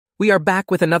We are back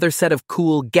with another set of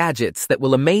cool gadgets that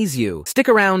will amaze you. Stick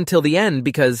around till the end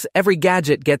because every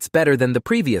gadget gets better than the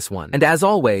previous one. And as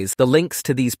always, the links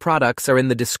to these products are in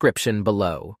the description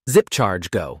below. Zip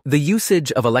Charge Go. The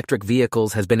usage of electric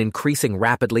vehicles has been increasing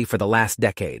rapidly for the last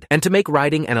decade. And to make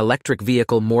riding an electric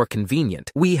vehicle more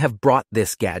convenient, we have brought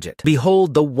this gadget.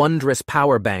 Behold the wondrous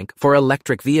power bank for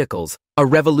electric vehicles. A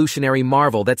revolutionary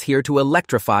marvel that's here to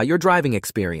electrify your driving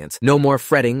experience. No more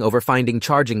fretting over finding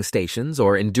charging stations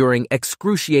or enduring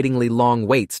excruciatingly long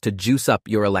waits to juice up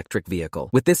your electric vehicle.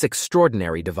 With this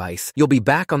extraordinary device, you'll be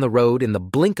back on the road in the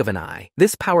blink of an eye.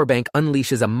 This power bank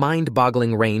unleashes a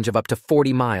mind-boggling range of up to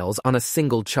 40 miles on a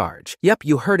single charge. Yep,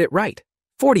 you heard it right.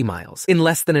 40 miles. In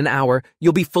less than an hour,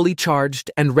 you'll be fully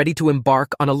charged and ready to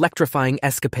embark on electrifying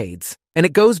escapades. And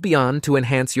it goes beyond to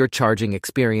enhance your charging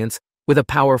experience with a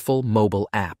powerful mobile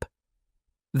app.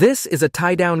 This is a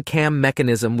tie-down cam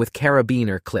mechanism with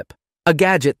carabiner clip, a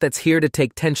gadget that's here to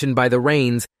take tension by the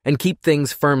reins and keep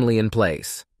things firmly in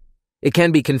place. It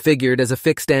can be configured as a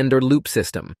fixed end or loop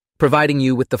system, providing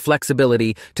you with the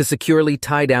flexibility to securely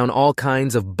tie down all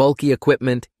kinds of bulky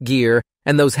equipment, gear,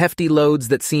 and those hefty loads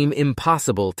that seem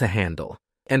impossible to handle.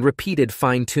 And repeated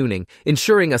fine-tuning,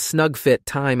 ensuring a snug fit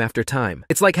time after time.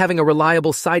 It's like having a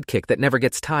reliable sidekick that never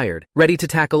gets tired, ready to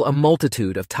tackle a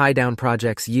multitude of tie-down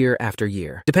projects year after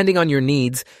year. Depending on your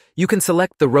needs, you can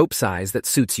select the rope size that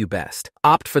suits you best.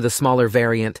 Opt for the smaller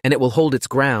variant, and it will hold its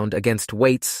ground against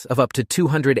weights of up to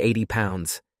 280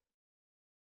 pounds.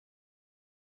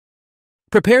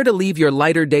 Prepare to leave your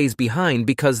lighter days behind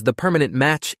because the permanent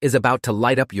match is about to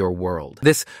light up your world.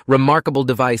 This remarkable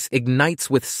device ignites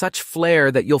with such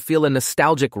flair that you'll feel a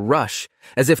nostalgic rush,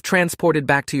 as if transported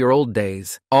back to your old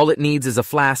days. All it needs is a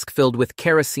flask filled with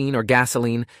kerosene or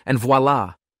gasoline, and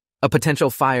voila! A potential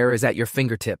fire is at your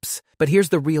fingertips. But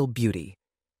here's the real beauty.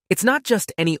 It's not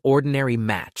just any ordinary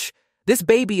match. This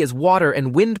baby is water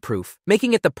and windproof,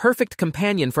 making it the perfect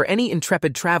companion for any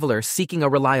intrepid traveler seeking a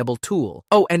reliable tool.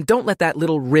 Oh, and don't let that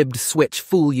little ribbed switch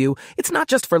fool you. It's not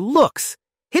just for looks.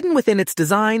 Hidden within its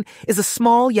design is a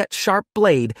small yet sharp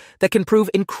blade that can prove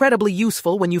incredibly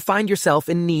useful when you find yourself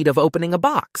in need of opening a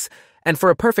box. And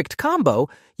for a perfect combo,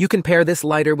 you can pair this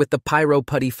lighter with the Pyro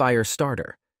Putty Fire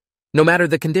Starter. No matter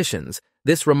the conditions,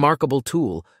 this remarkable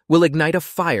tool will ignite a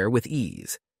fire with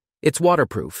ease. It's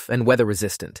waterproof and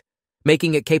weather-resistant,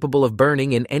 making it capable of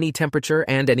burning in any temperature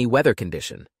and any weather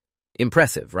condition.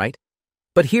 Impressive, right?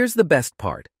 But here's the best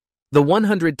part. The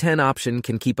 110 option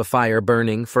can keep a fire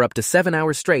burning for up to 7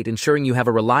 hours straight, ensuring you have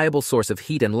a reliable source of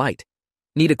heat and light.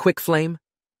 Need a quick flame?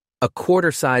 A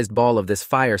quarter-sized ball of this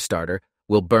fire starter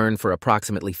will burn for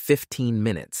approximately 15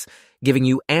 minutes, giving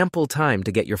you ample time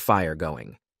to get your fire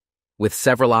going. With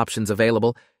several options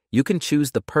available, you can choose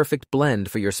the perfect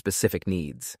blend for your specific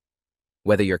needs.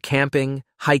 Whether you're camping,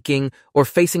 hiking, or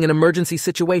facing an emergency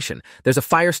situation, there's a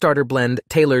fire starter blend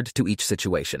tailored to each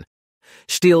situation.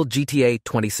 Stihl GTA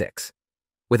 26.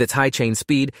 With its high chain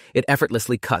speed, it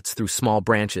effortlessly cuts through small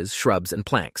branches, shrubs, and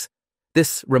planks.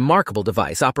 This remarkable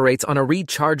device operates on a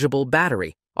rechargeable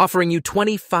battery, offering you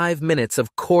 25 minutes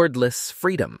of cordless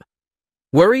freedom.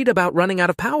 Worried about running out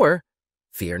of power?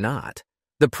 Fear not.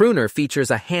 The pruner features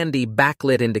a handy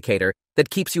backlit indicator that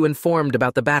keeps you informed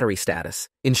about the battery status,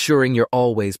 ensuring you're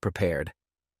always prepared.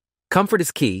 Comfort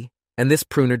is key, and this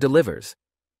pruner delivers.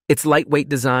 Its lightweight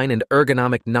design and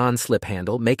ergonomic non-slip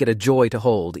handle make it a joy to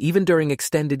hold, even during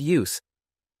extended use.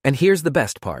 And here's the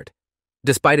best part.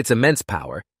 Despite its immense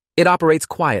power, it operates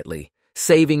quietly,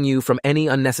 saving you from any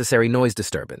unnecessary noise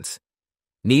disturbance.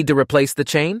 Need to replace the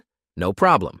chain? No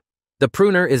problem. The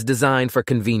pruner is designed for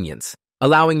convenience,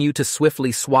 allowing you to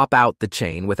swiftly swap out the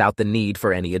chain without the need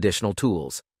for any additional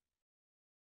tools.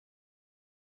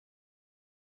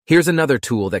 Here's another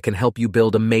tool that can help you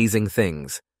build amazing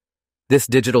things. This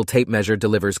digital tape measure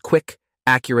delivers quick,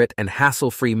 accurate, and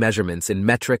hassle-free measurements in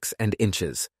metrics and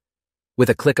inches.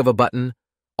 With a click of a button,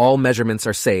 all measurements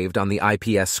are saved on the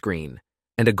IPS screen,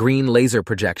 and a green laser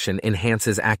projection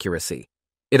enhances accuracy.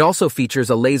 It also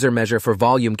features a laser measure for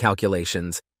volume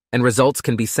calculations, and results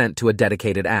can be sent to a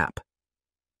dedicated app.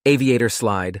 Aviator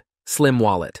Slide, Slim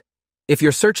Wallet. If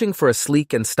you're searching for a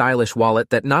sleek and stylish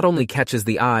wallet that not only catches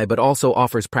the eye but also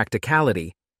offers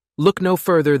practicality, look no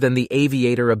further than the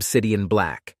Aviator Obsidian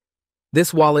Black.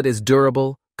 This wallet is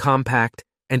durable, compact,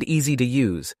 and easy to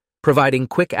use, providing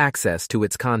quick access to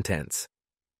its contents.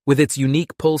 With its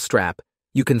unique pull strap,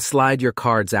 you can slide your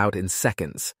cards out in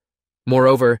seconds.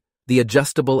 Moreover, the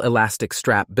adjustable elastic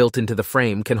strap built into the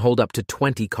frame can hold up to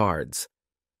 20 cards.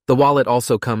 The wallet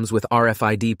also comes with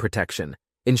RFID protection,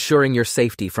 ensuring your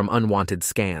safety from unwanted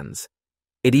scans.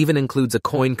 It even includes a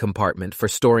coin compartment for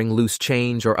storing loose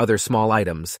change or other small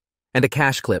items, and a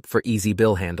cash clip for easy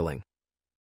bill handling.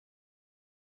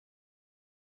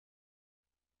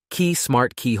 Key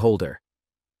Smart Key Holder.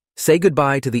 Say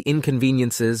goodbye to the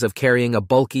inconveniences of carrying a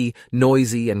bulky,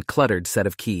 noisy, and cluttered set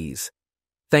of keys.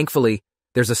 Thankfully,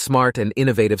 there's a smart and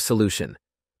innovative solution: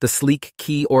 the sleek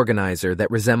key organizer that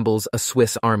resembles a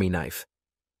Swiss Army knife.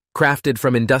 Crafted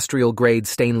from industrial-grade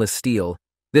stainless steel,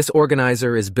 this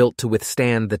organizer is built to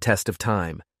withstand the test of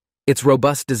time. Its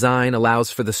robust design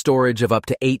allows for the storage of up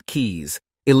to 8 keys,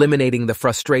 eliminating the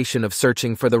frustration of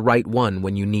searching for the right one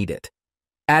when you need it.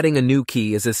 Adding a new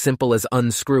key is as simple as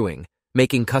unscrewing,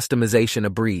 making customization a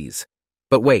breeze.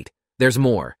 But wait, there's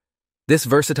more. This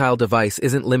versatile device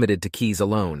isn't limited to keys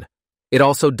alone. It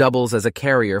also doubles as a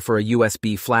carrier for a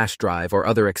USB flash drive or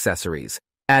other accessories,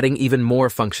 adding even more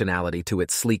functionality to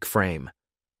its sleek frame.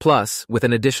 Plus, with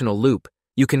an additional loop,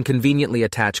 you can conveniently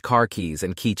attach car keys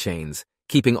and keychains,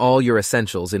 keeping all your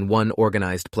essentials in one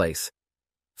organized place.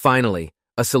 Finally,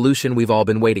 a solution we've all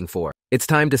been waiting for. It's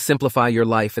time to simplify your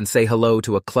life and say hello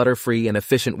to a clutter-free and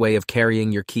efficient way of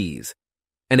carrying your keys.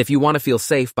 And if you want to feel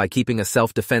safe by keeping a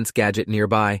self-defense gadget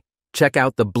nearby, check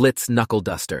out the BLITZ Knuckle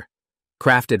Duster.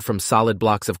 Crafted from solid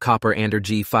blocks of copper and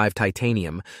G5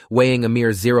 titanium, weighing a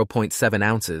mere 0.7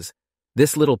 ounces,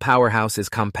 this little powerhouse is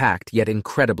compact yet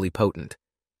incredibly potent.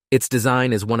 Its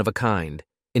design is one of a kind,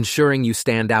 ensuring you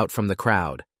stand out from the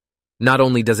crowd. Not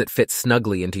only does it fit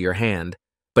snugly into your hand,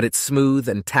 but its smooth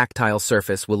and tactile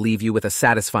surface will leave you with a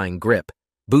satisfying grip,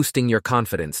 boosting your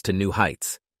confidence to new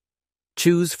heights.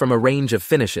 Choose from a range of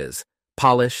finishes,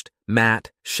 polished,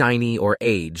 matte, shiny, or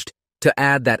aged, to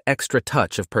add that extra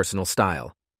touch of personal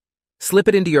style. Slip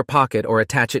it into your pocket or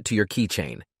attach it to your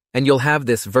keychain, and you'll have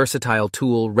this versatile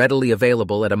tool readily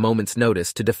available at a moment's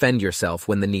notice to defend yourself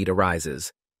when the need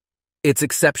arises. Its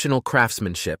exceptional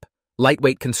craftsmanship,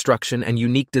 lightweight construction, and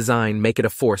unique design make it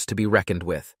a force to be reckoned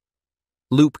with.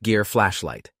 Loop Gear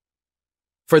Flashlight.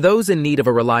 For those in need of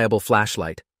a reliable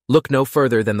flashlight, look no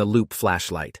further than the Loop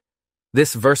Flashlight.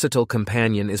 This versatile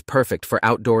companion is perfect for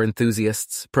outdoor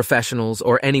enthusiasts, professionals,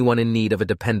 or anyone in need of a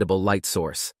dependable light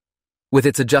source. With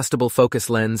its adjustable focus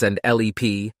lens and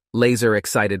LEP,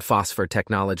 laser-excited phosphor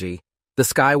technology, the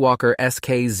Skywalker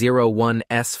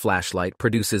SK01S flashlight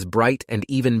produces bright and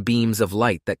even beams of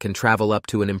light that can travel up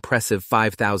to an impressive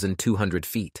 5,200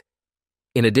 feet.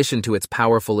 In addition to its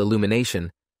powerful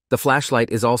illumination, the flashlight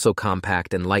is also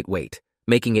compact and lightweight,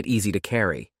 making it easy to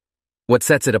carry. What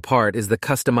sets it apart is the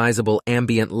customizable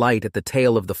ambient light at the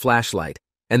tail of the flashlight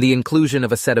and the inclusion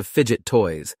of a set of fidget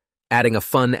toys, adding a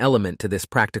fun element to this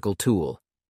practical tool.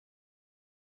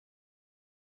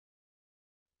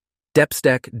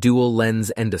 Depstec Dual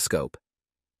Lens Endoscope.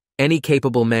 Any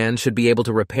capable man should be able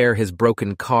to repair his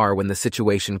broken car when the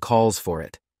situation calls for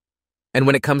it. And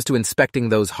when it comes to inspecting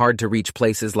those hard-to-reach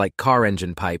places like car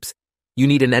engine pipes, you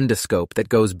need an endoscope that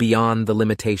goes beyond the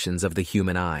limitations of the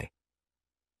human eye.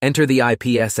 Enter the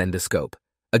IPS endoscope,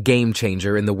 a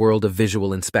game-changer in the world of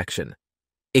visual inspection.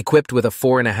 Equipped with a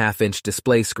 4.5-inch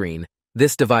display screen,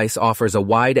 this device offers a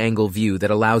wide-angle view that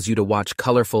allows you to watch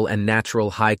colorful and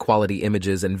natural high-quality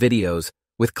images and videos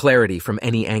with clarity from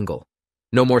any angle.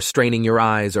 No more straining your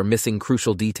eyes or missing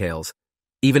crucial details.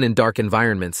 Even in dark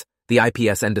environments, the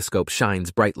IPS endoscope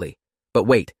shines brightly. But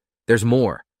wait, there's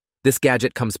more. This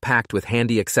gadget comes packed with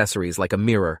handy accessories like a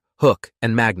mirror, hook,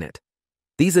 and magnet.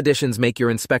 These additions make your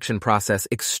inspection process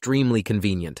extremely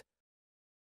convenient.